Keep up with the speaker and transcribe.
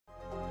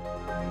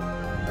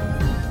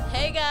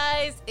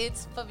guys,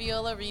 it's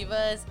Faviola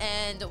Rivas,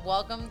 and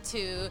welcome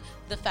to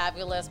the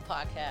Fabulous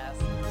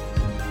podcast.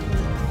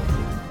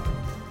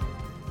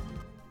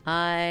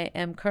 I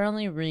am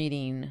currently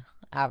reading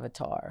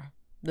Avatar,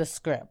 the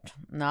script,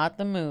 not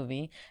the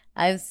movie.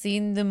 I've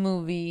seen the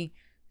movie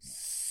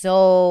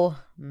so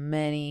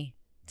many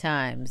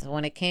times.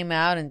 When it came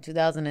out in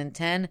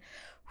 2010,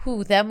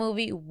 that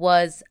movie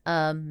was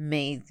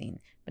amazing.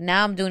 But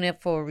now I'm doing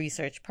it for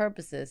research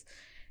purposes.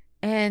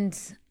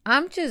 And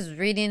I'm just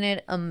reading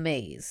it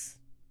amazed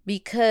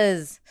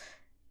because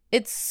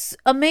it's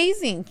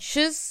amazing.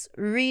 Just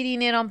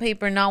reading it on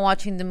paper, not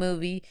watching the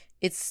movie,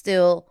 it's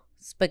still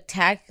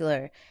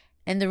spectacular.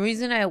 And the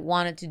reason I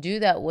wanted to do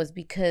that was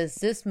because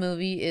this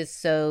movie is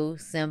so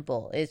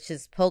simple. It's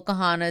just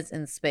Pocahontas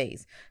in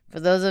space. For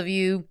those of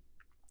you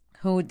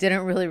who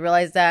didn't really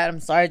realize that, I'm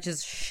sorry, I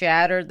just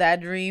shattered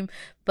that dream.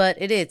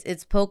 But it is.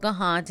 It's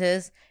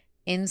Pocahontas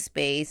in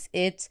space.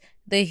 It's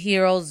the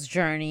hero's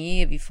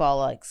journey. If you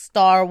follow like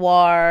Star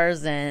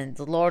Wars and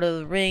The Lord of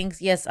the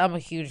Rings, yes, I'm a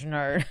huge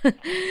nerd.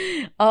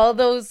 All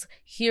those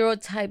hero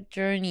type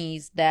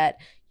journeys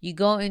that you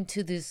go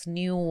into this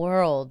new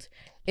world,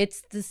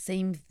 it's the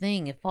same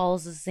thing. It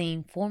follows the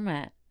same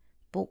format.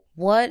 But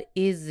what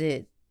is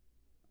it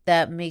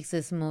that makes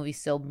this movie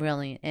so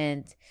brilliant?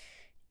 And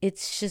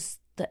it's just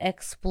the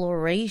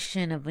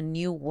exploration of a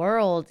new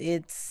world.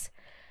 It's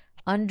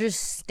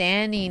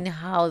understanding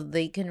how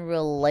they can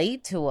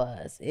relate to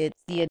us. It's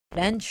the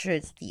adventure,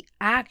 it's the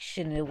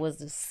action, it was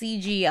the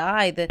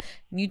CGI. The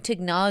new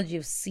technology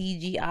of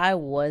CGI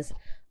was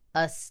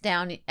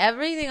astounding.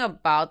 Everything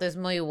about this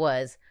movie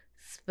was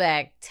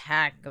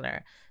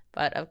spectacular.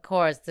 But of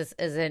course, this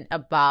isn't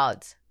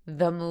about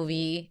the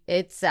movie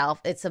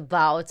itself, it's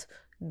about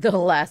the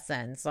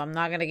lesson. So I'm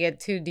not going to get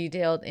too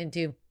detailed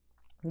into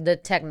the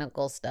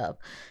technical stuff.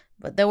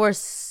 But there were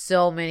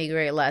so many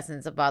great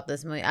lessons about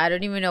this movie. I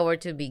don't even know where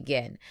to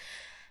begin.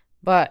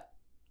 But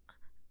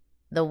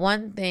the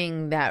one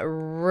thing that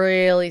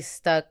really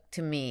stuck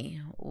to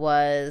me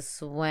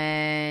was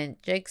when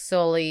Jake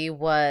Sully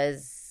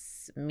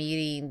was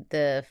meeting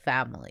the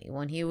family.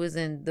 When he was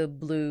in the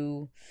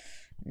blue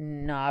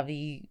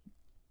Navi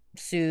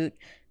suit.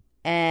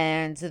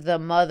 And the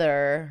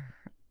mother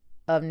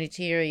of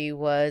Neytiri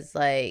was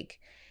like,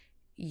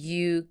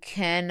 you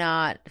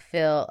cannot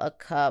fill a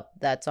cup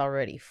that's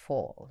already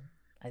full.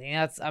 I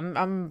think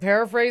I'm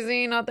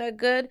paraphrasing, not that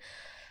good.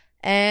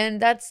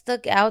 And that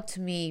stuck out to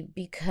me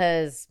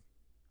because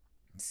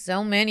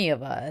so many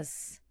of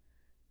us,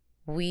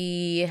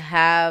 we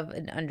have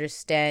an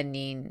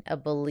understanding, a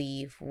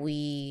belief.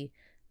 We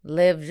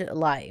lived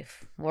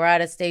life. We're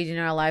at a stage in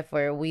our life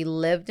where we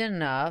lived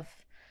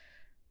enough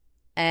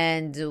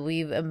and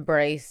we've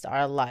embraced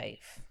our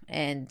life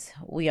and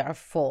we are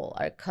full.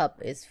 Our cup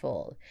is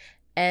full.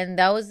 And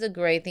that was the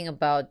great thing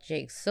about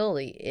Jake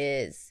Sully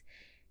is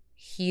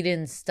he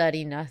didn't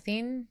study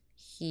nothing.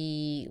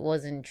 He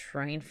wasn't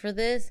trained for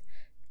this,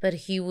 but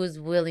he was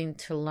willing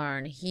to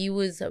learn. He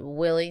was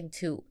willing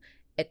to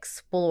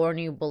explore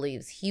new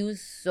beliefs. He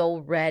was so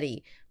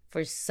ready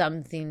for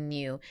something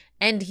new.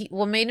 And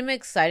what made him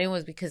exciting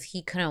was because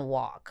he couldn't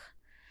walk.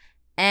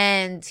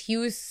 And he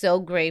was so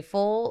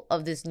grateful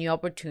of this new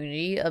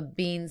opportunity of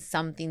being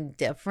something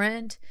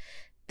different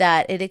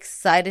that it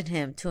excited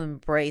him to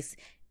embrace.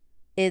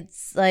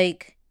 It's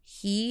like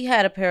he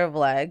had a pair of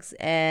legs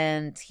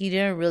and he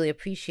didn't really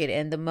appreciate it.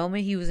 And the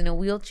moment he was in a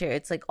wheelchair,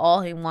 it's like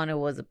all he wanted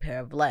was a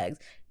pair of legs.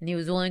 And he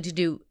was willing to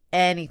do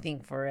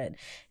anything for it.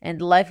 And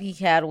the life he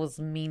had was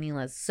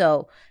meaningless.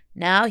 So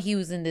now he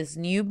was in this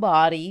new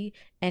body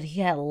and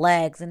he had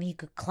legs and he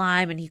could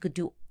climb and he could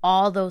do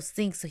all those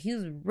things. So he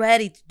was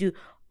ready to do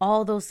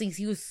all those things.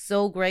 He was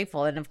so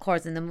grateful. And of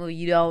course, in the movie,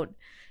 you don't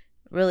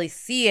really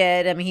see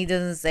it. I mean, he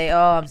doesn't say,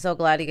 oh, I'm so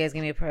glad you guys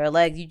gave me a pair of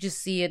legs. You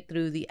just see it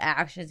through the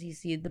actions. You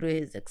see it through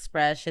his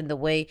expression, the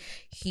way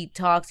he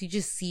talks. You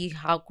just see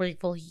how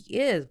grateful he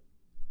is.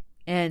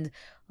 And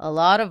a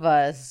lot of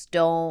us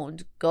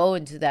don't go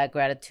into that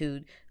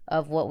gratitude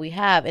of what we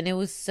have. And it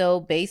was so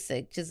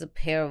basic, just a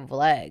pair of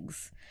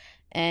legs.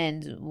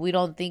 And we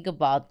don't think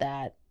about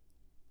that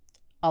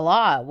a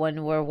lot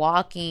when we're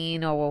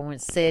walking or when we're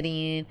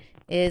sitting.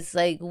 It's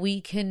like we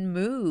can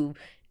move.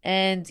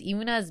 And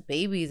even as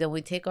babies, and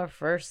we take our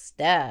first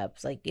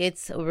steps, like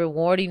it's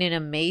rewarding and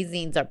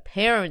amazing. Our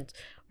parents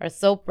are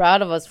so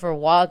proud of us for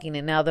walking,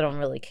 and now they don't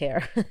really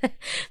care.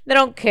 They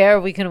don't care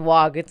if we can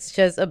walk. It's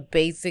just a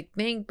basic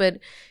thing, but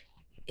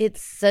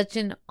it's such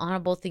an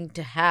honorable thing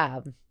to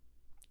have.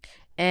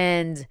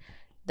 And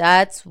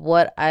that's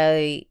what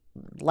I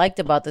liked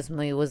about this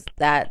movie was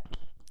that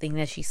thing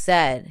that she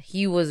said.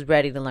 He was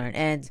ready to learn.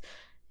 And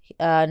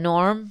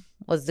Norm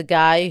was the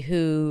guy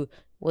who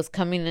was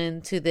coming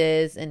into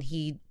this and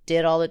he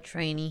did all the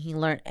training. He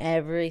learned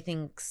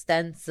everything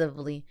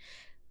extensively.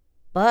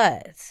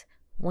 But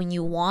when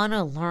you want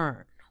to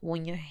learn,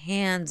 when you're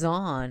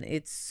hands-on,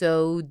 it's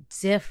so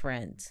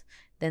different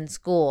than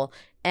school.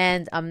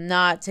 And I'm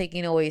not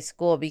taking away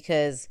school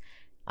because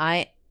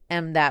I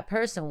am that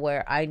person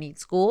where I need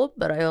school,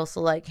 but I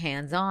also like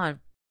hands-on.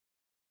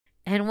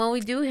 And when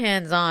we do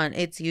hands on,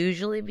 it's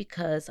usually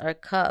because our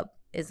cup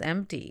is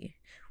empty.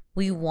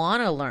 We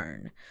want to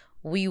learn.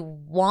 We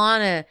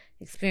want to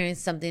experience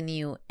something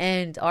new,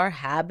 and our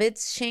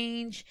habits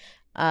change.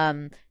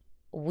 Um,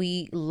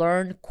 we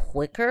learn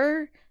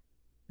quicker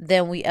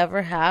than we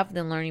ever have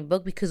than learning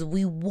book because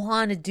we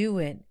want to do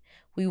it.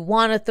 We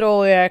want to throw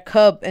away our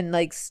cup and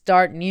like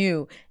start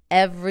new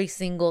every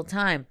single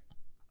time.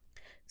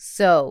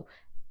 So,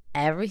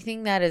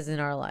 everything that is in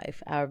our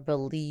life, our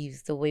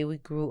beliefs, the way we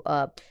grew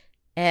up,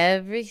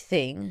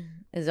 everything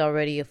is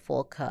already a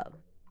full cup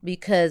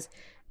because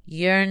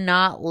you're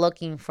not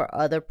looking for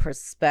other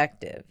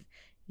perspective.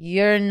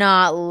 You're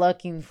not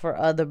looking for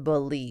other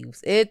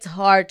beliefs. It's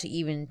hard to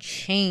even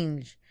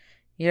change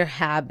your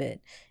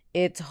habit.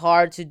 It's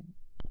hard to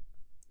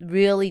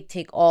really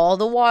take all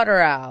the water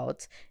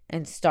out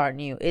and start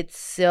new. It's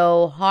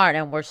so hard,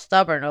 and we're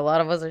stubborn. A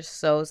lot of us are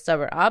so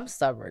stubborn. I'm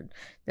stubborn.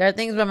 There are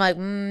things where I'm like,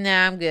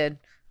 nah, I'm good.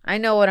 I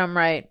know what I'm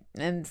right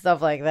and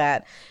stuff like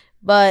that.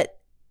 But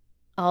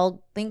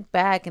I'll think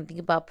back and think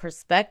about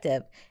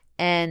perspective.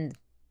 And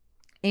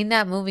in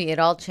that movie, it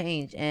all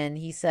changed. And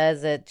he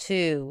says it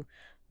too,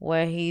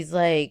 where he's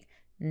like,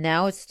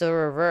 now it's the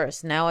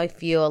reverse. Now I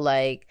feel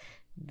like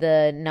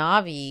the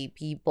Navi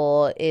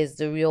people is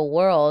the real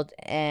world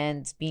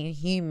and being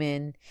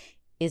human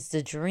is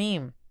the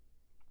dream.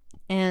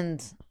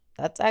 And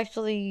that's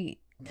actually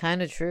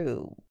kind of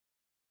true.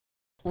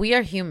 We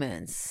are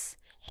humans,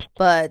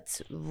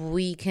 but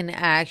we can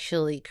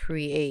actually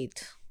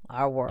create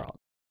our world.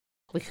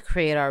 We could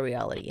create our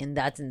reality, and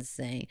that's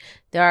insane.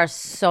 There are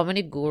so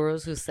many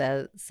gurus who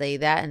say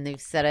that, and they've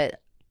said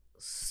it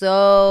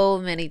so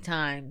many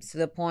times to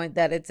the point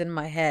that it's in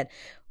my head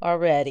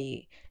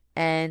already.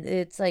 And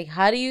it's like,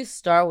 how do you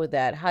start with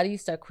that? How do you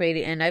start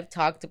creating? And I've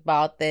talked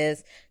about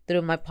this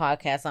through my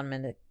podcast on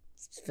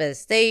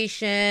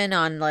manifestation,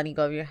 on letting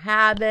go of your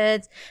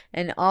habits,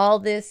 and all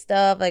this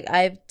stuff. Like,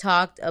 I've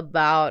talked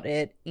about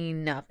it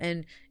enough.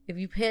 And if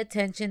you pay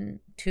attention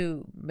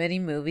to many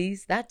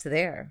movies, that's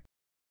there.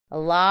 A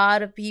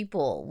lot of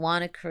people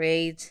want to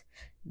create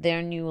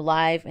their new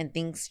life and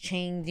things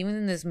change. Even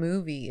in this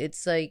movie,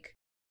 it's like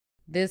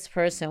this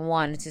person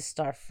wanted to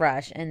start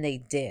fresh and they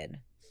did.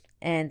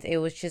 And it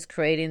was just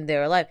creating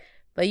their life.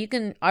 But you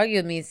can argue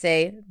with me and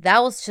say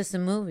that was just a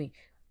movie.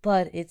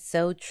 But it's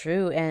so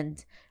true.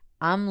 And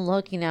I'm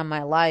looking at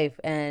my life,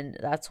 and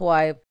that's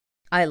why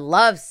I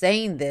love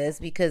saying this,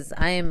 because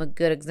I am a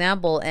good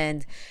example.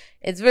 And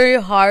it's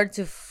very hard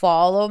to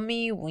follow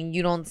me when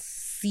you don't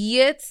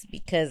see it,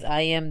 because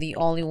I am the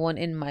only one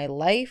in my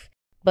life.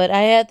 But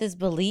I had this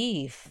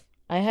belief.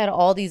 I had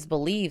all these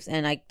beliefs,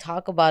 and I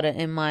talk about it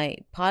in my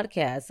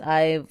podcast.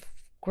 I've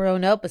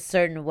grown up a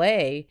certain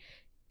way,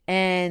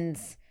 and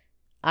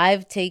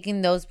I've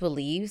taken those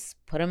beliefs,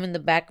 put them in the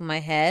back of my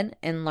head,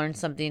 and learned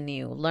something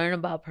new. Learn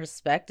about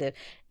perspective.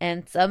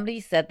 And somebody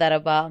said that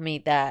about me,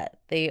 that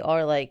they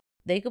are like,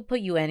 they could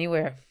put you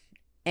anywhere,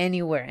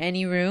 any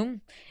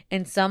room,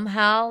 and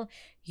somehow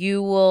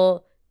you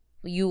will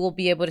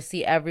be able to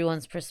see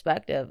everyone's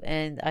perspective.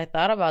 And I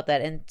thought about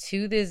that, and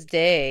to this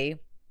day,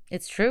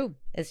 it's true.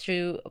 It's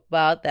true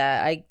about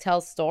that. I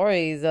tell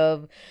stories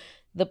of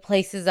the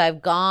places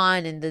I've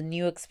gone and the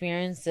new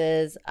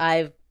experiences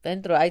I've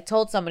been through. I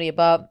told somebody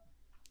about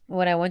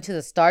when I went to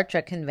the Star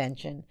Trek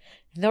convention.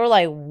 And they were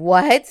like,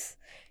 what?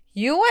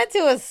 You went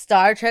to a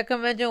Star Trek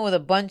convention with a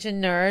bunch of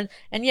nerds?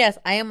 And yes,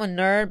 I am a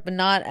nerd, but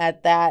not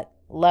at that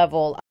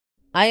level.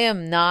 I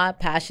am not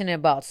passionate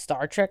about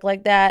Star Trek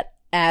like that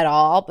at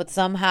all, but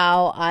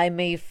somehow I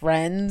made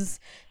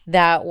friends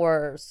that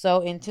were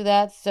so into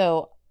that.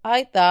 So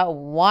I thought,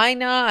 why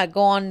not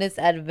go on this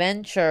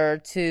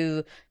adventure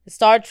to the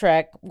Star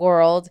Trek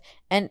world?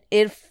 And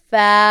it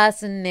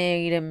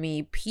fascinated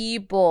me.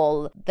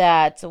 People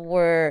that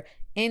were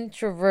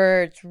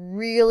introverts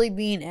really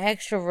being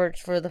extroverts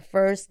for the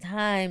first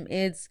time.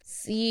 It's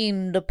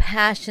seeing the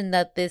passion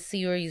that this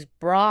series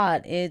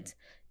brought. It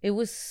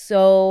was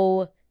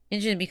so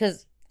interesting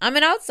because I'm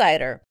an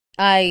outsider.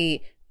 I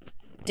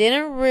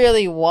didn't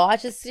really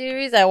watch a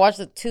series. I watched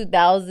the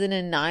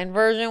 2009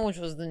 version, which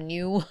was the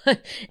new one,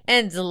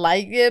 and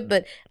liked it,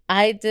 but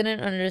I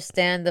didn't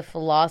understand the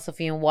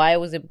philosophy and why it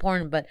was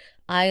important. But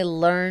I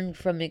learned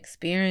from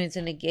experience,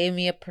 and it gave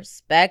me a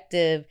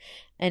perspective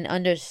and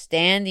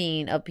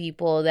understanding of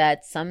people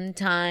that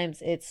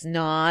sometimes it's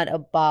not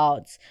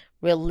about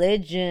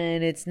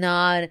religion, it's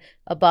not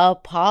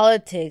about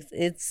politics,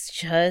 it's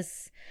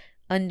just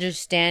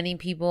understanding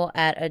people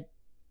at a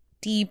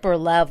deeper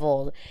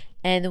level.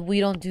 And we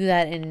don't do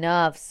that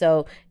enough.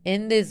 So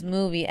in this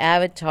movie,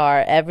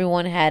 Avatar,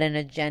 everyone had an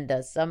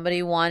agenda.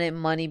 Somebody wanted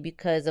money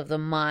because of the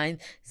mind.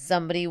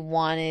 Somebody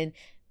wanted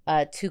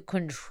to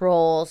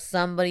control.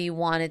 Somebody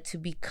wanted to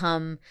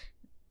become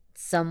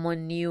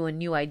someone new, a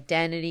new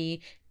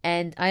identity.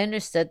 And I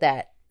understood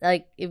that.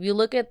 Like, if you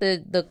look at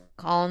the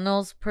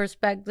colonel's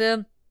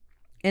perspective,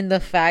 and the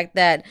fact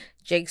that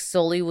Jake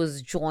Sully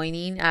was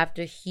joining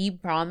after he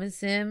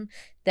promised him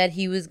that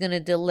he was going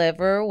to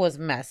deliver was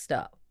messed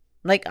up.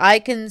 Like, I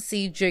can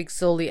see Jake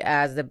Sully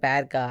as the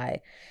bad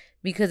guy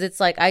because it's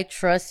like I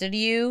trusted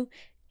you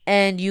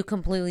and you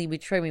completely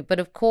betrayed me. But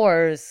of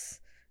course,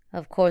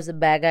 the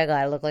bad guy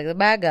gotta look like the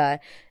bad guy.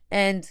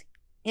 And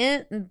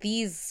in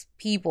these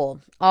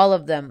people, all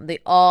of them, they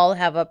all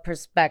have a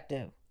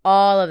perspective.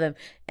 All of them.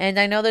 And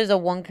I know there's a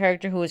one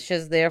character who is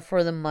just there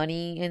for the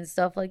money and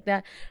stuff like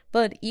that.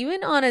 But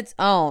even on its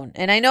own,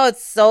 and I know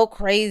it's so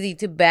crazy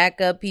to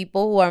back up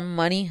people who are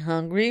money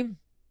hungry,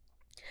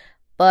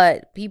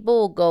 but people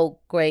will go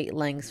great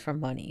lengths for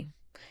money.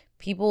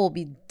 People will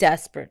be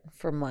desperate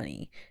for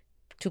money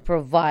to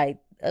provide.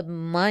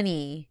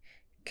 Money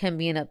can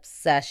be an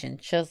obsession,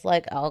 just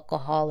like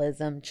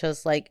alcoholism,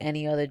 just like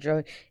any other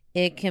drug.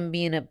 It can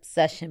be an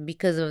obsession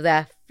because of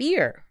that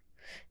fear.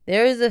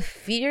 There is a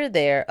fear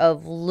there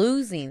of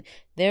losing.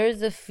 There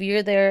is a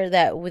fear there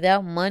that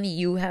without money,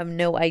 you have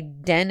no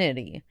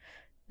identity.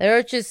 There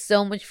is just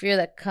so much fear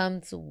that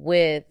comes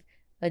with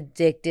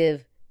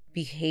addictive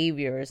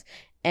behaviors.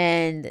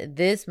 And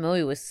this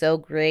movie was so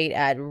great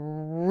at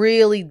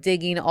really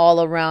digging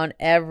all around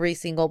every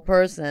single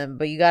person.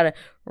 But you got to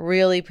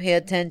really pay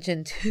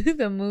attention to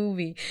the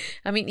movie.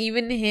 I mean,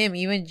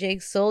 even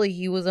Jake Sully,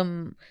 he was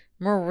a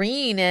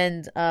Marine.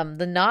 And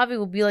the Navi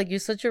would be like, you're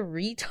such a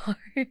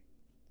retard.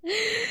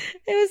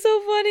 It was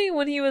so funny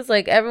when he was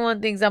like,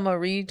 everyone thinks I'm a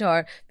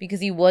retard because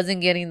he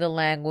wasn't getting the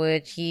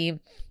language. He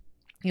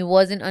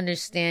wasn't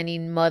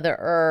understanding Mother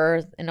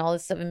Earth and all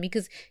this stuff. And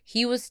because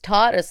he was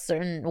taught a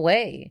certain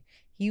way,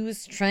 he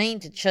was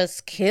trained to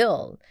just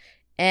kill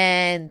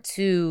and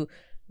to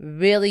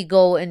really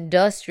go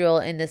industrial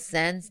in the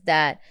sense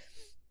that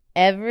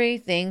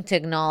everything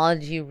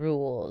technology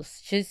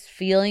rules. Just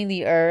feeling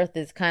the earth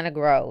is kind of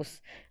gross.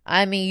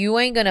 I mean, you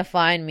ain't gonna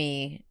find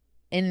me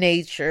in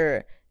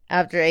nature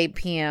after 8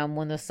 p.m.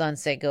 when the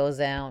sunset goes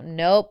down.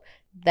 Nope.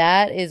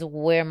 That is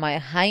where my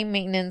high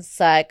maintenance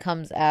side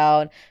comes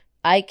out.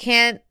 I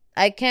can't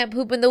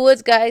poop in the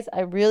woods, guys. I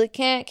really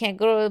can't. Can't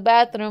go to the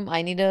bathroom.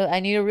 I need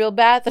a real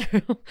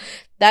bathroom.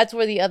 That's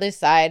where the other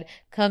side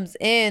comes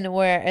in,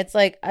 where it's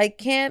like I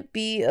can't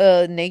be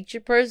a nature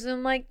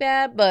person like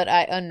that, but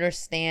I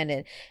understand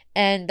it.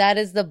 And that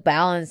is the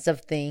balance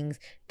of things.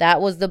 That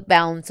was the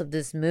balance of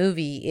this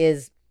movie,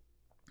 is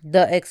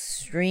the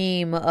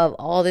extreme of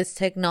all this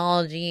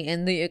technology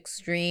and the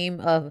extreme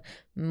of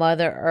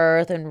Mother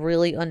Earth and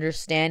really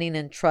understanding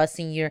and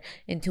trusting your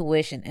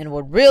intuition. And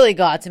what really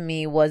got to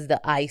me was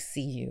the I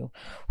see you.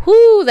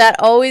 Whoo, that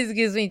always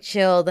gives me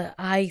chill. The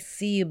I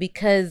see you,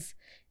 because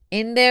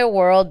in their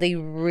world, they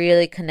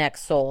really connect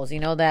souls.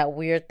 You know, that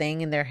weird thing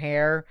in their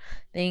hair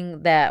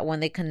thing that when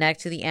they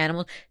connect to the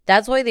animals,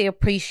 that's why they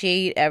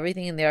appreciate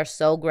everything and they are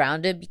so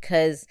grounded,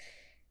 because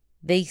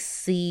they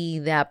see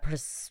that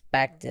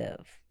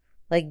perspective.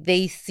 Like,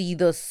 they see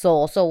the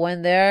soul. So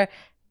when they're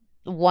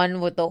one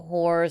with the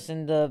horse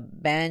and the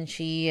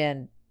banshee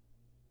and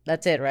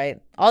that's it, right?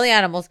 All the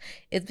animals,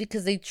 it's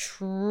because they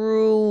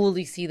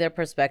truly see their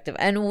perspective.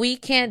 And we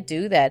can't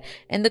do that.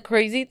 And the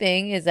crazy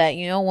thing is that,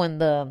 you know,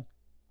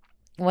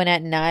 when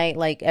at night,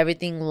 like,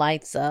 everything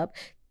lights up,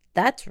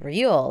 that's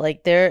real.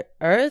 Like, their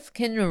earth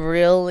can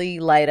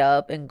really light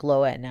up and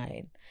glow at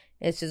night.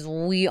 It's just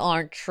we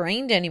aren't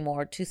trained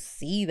anymore to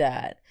see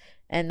that.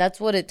 And that's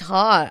what it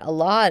taught a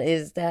lot,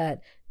 is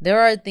that there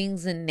are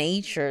things in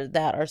nature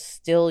that are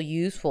still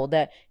useful,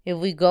 that if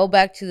we go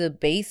back to the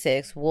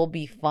basics, we'll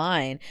be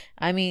fine.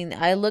 I mean,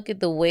 I look at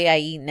the way I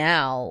eat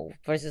now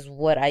versus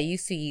what I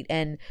used to eat.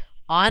 And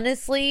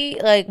honestly,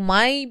 like,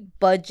 my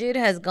budget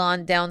has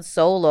gone down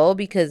so low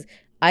because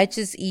I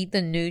just eat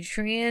the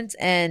nutrients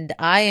and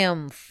I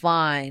am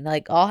fine.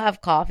 Like, I'll have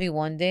coffee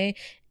one day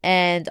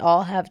and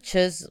I'll have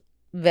just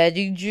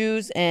veggie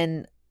juice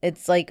and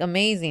it's like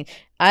amazing.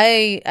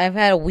 I've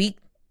had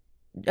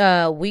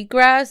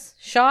wheatgrass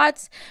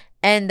shots,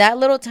 and that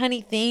little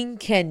tiny thing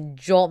can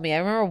jolt me. I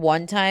remember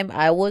one time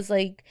I was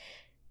like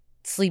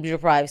sleep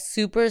deprived,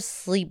 super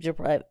sleep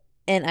deprived,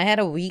 and I had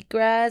a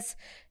wheatgrass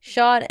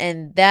shot,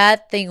 and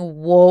that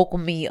thing woke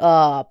me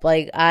up.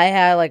 Like, I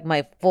had like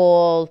my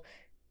full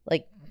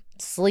like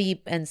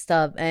sleep and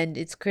stuff, and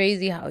it's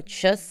crazy how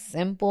just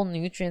simple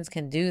nutrients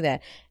can do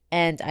that.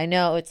 And I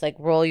know it's like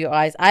roll your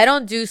eyes. I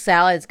don't do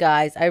salads,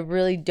 guys. I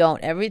really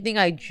don't. Everything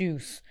I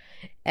juice.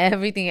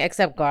 Everything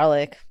except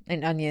garlic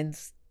and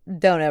onions.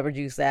 Don't ever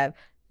juice that.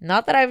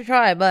 Not that I've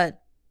tried,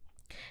 but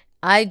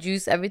I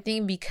juice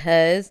everything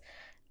because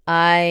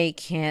I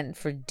can't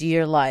for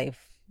dear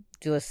life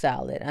do a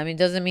salad. I mean, it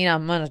doesn't mean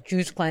I'm on a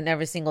juice cleanse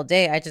every single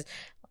day. I just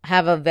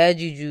have a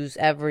veggie juice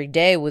every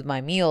day with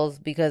my meals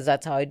because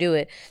that's how I do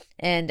it.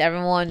 And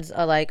everyone's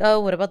like, oh,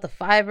 what about the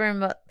fiber?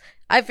 But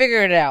I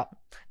figured it out.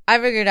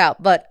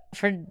 But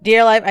for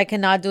dear life, I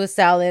cannot do a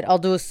salad. I'll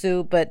do a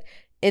soup, but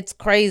it's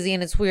crazy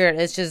and it's weird.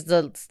 It's just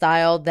the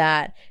style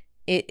that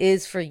it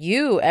is for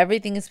you.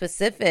 Everything is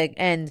specific,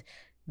 and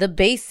the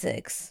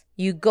basics.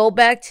 You go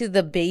back to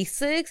the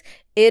basics.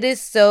 It is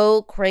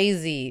so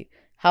crazy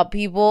how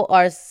people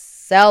are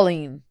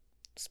selling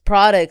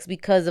products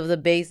because of the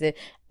basic.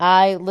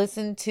 I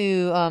listened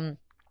to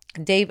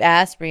Dave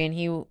Asprey,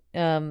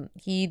 and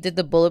he did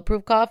the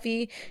bulletproof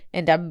coffee,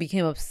 and I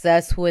became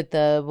obsessed with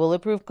the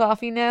bulletproof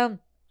coffee now.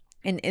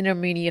 and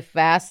intermediate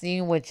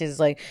fasting, which is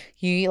like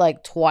you eat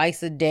like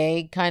twice a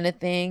day kind of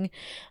thing,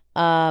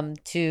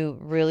 to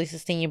really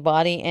sustain your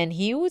body. And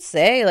he would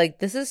say like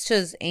this is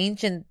just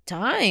ancient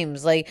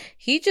times. Like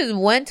he just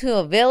went to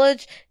a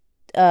village,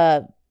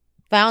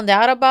 found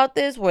out about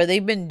this where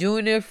they've been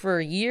doing it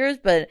for years,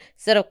 but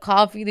instead of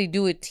coffee they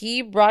do a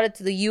tea, brought it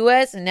to the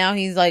US, and now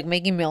he's like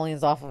making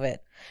millions off of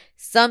it.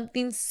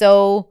 Something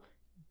so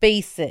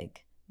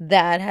basic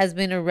that has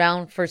been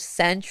around for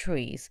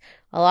centuries.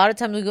 A lot of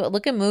times we go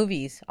look at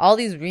movies, all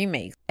these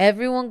remakes.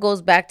 Everyone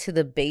goes back to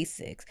the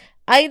basics.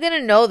 I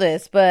didn't know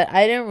this, but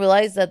I didn't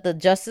realize that the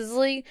Justice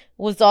League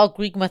was all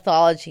Greek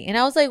mythology. And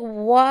I was like,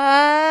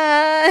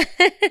 what?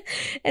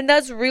 And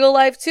that's real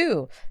life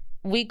too.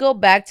 We go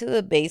back to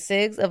the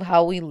basics of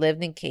how we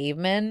lived in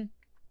cavemen,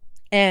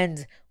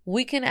 and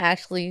we can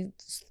actually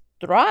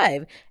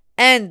thrive.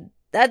 And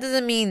that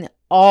doesn't mean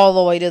all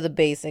the way to the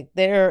basic.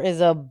 There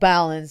is a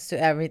balance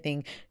to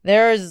everything.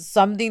 There is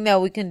something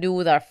that we can do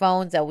with our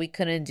phones that we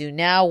couldn't do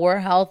now. We're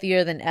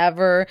healthier than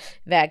ever.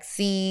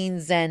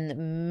 Vaccines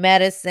and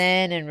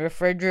medicine and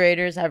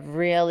refrigerators have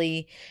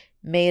really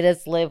made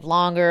us live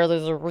longer.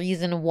 There's a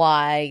reason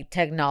why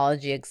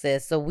technology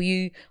exists. So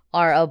we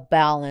are a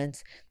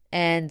balance.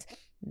 And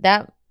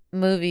that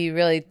movie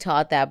really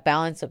taught that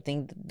balance of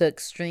things, the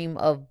extreme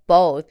of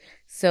both.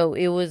 So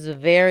it was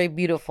very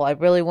beautiful. I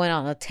really went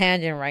on a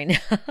tangent right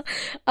now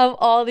of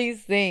all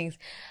these things.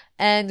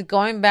 And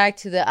going back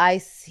to the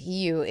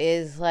ICU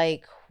is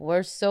like,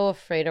 we're so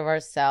afraid of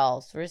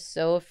ourselves. We're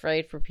so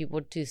afraid for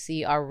people to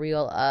see our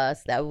real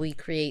us, that we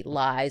create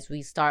lies.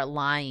 We start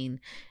lying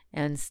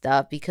and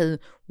stuff because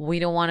we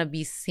don't want to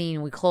be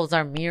seen. We close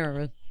our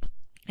mirror.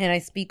 And I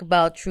speak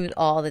about truth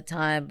all the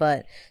time,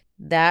 but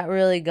that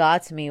really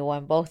got to me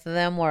when both of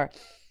them were,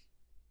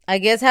 I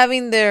guess,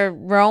 having their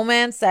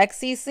romance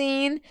sexy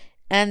scene,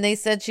 and they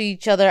said to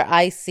each other,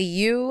 I see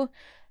you.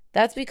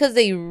 That's because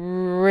they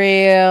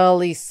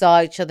really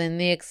saw each other and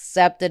they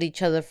accepted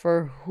each other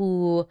for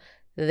who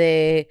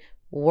they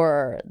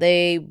were.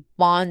 They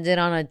bonded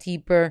on a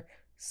deeper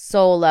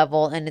soul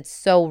level, and it's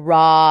so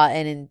raw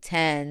and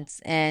intense.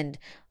 And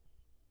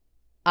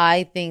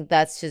I think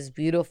that's just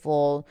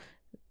beautiful.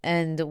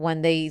 And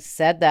when they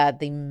said that,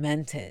 they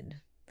meant it.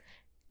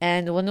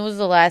 And when was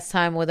the last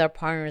time with our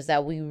partners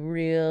that we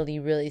really,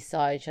 really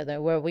saw each other,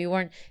 where we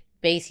weren't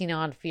basing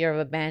on fear of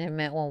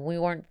abandonment, when we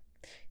weren't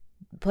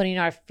putting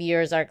our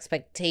fears, our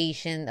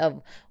expectation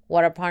of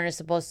what our partner is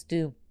supposed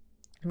to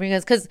bring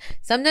us? Because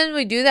sometimes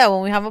we do that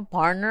when we have a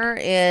partner,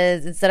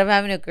 is instead of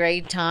having a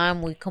great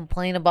time, we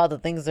complain about the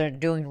things they're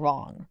doing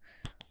wrong.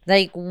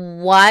 Like,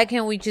 why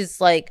can't we just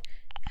like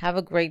have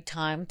a great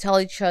time, tell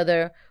each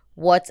other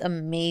what's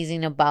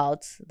amazing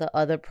about the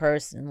other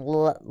person?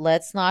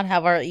 Let's not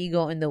have our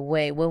ego in the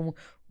way when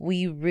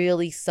we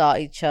really saw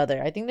each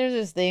other. I think there's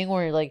this thing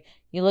where like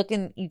you look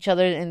in each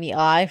other in the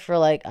eye for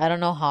like I don't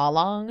know how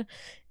long,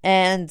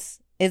 and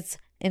it's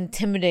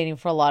intimidating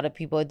for a lot of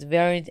people. It's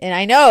very, and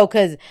I know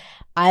because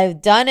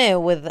I've done it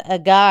with a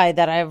guy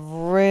that I've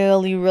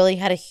really, really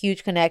had a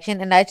huge connection,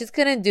 and I just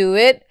couldn't do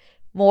it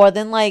more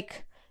than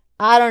like,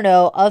 I don't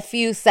know, a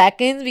few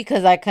seconds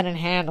because I couldn't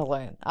handle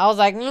it. I was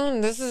like,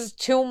 this is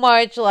too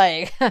much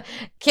like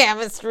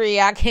chemistry.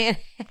 I can't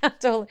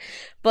handle it.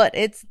 But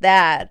it's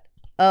that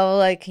of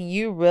like, can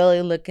you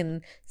really look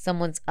in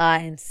someone's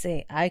eye and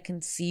say, I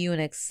can see you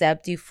and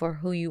accept you for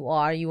who you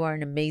are. You are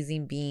an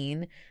amazing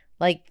being.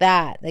 Like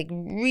that, like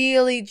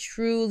really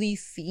truly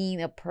seeing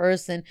a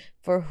person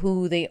for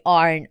who they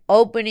are and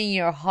opening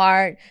your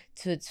heart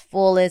to its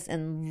fullest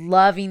and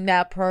loving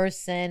that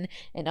person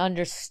and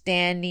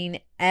understanding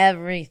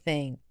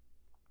everything.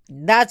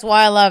 That's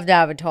why I loved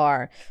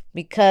Avatar,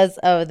 because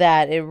of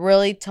that. It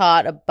really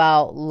taught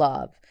about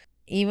love.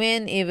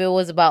 Even if it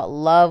was about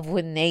love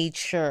with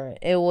nature,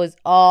 it was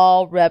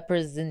all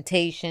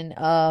representation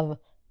of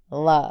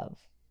love.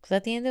 Because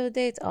at the end of the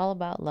day, it's all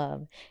about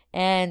love.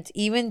 And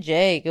even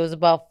Jake, it was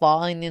about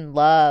falling in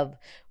love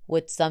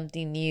with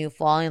something new,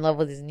 falling in love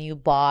with his new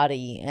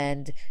body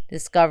and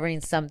discovering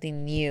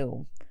something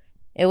new.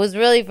 It was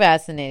really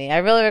fascinating. I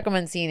really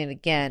recommend seeing it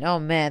again. Oh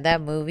man,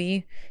 that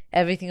movie,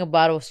 everything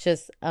about it was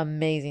just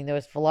amazing. There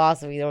was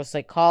philosophy, there was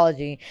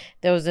psychology,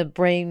 there was a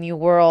brave new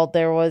world,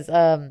 there was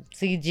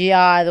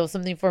CGI, there was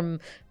something for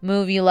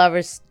movie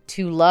lovers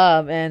to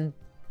love. And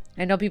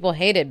I know people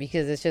hate it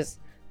because it's just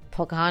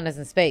Pocahontas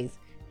in space.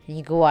 And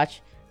you can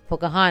watch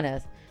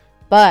Pocahontas.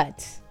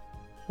 But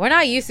we're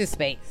not used to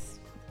space.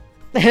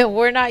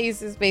 We're not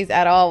used to space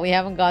at all. We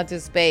haven't gone to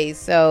space.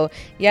 So,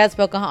 yes,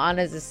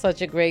 Pocahontas is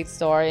such a great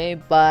story,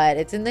 but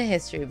it's in the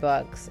history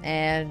books.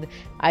 And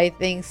I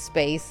think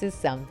space is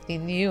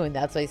something new, and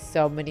that's why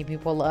so many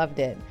people loved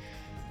it.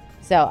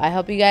 So, I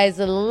hope you guys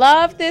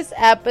loved this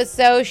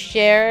episode.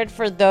 Share it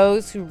for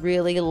those who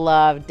really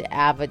loved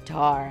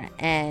Avatar.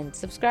 And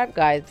subscribe,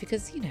 guys,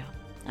 because,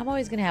 I'm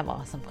always going to have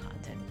awesome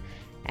content.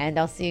 And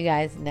I'll see you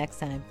guys next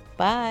time.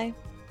 Bye.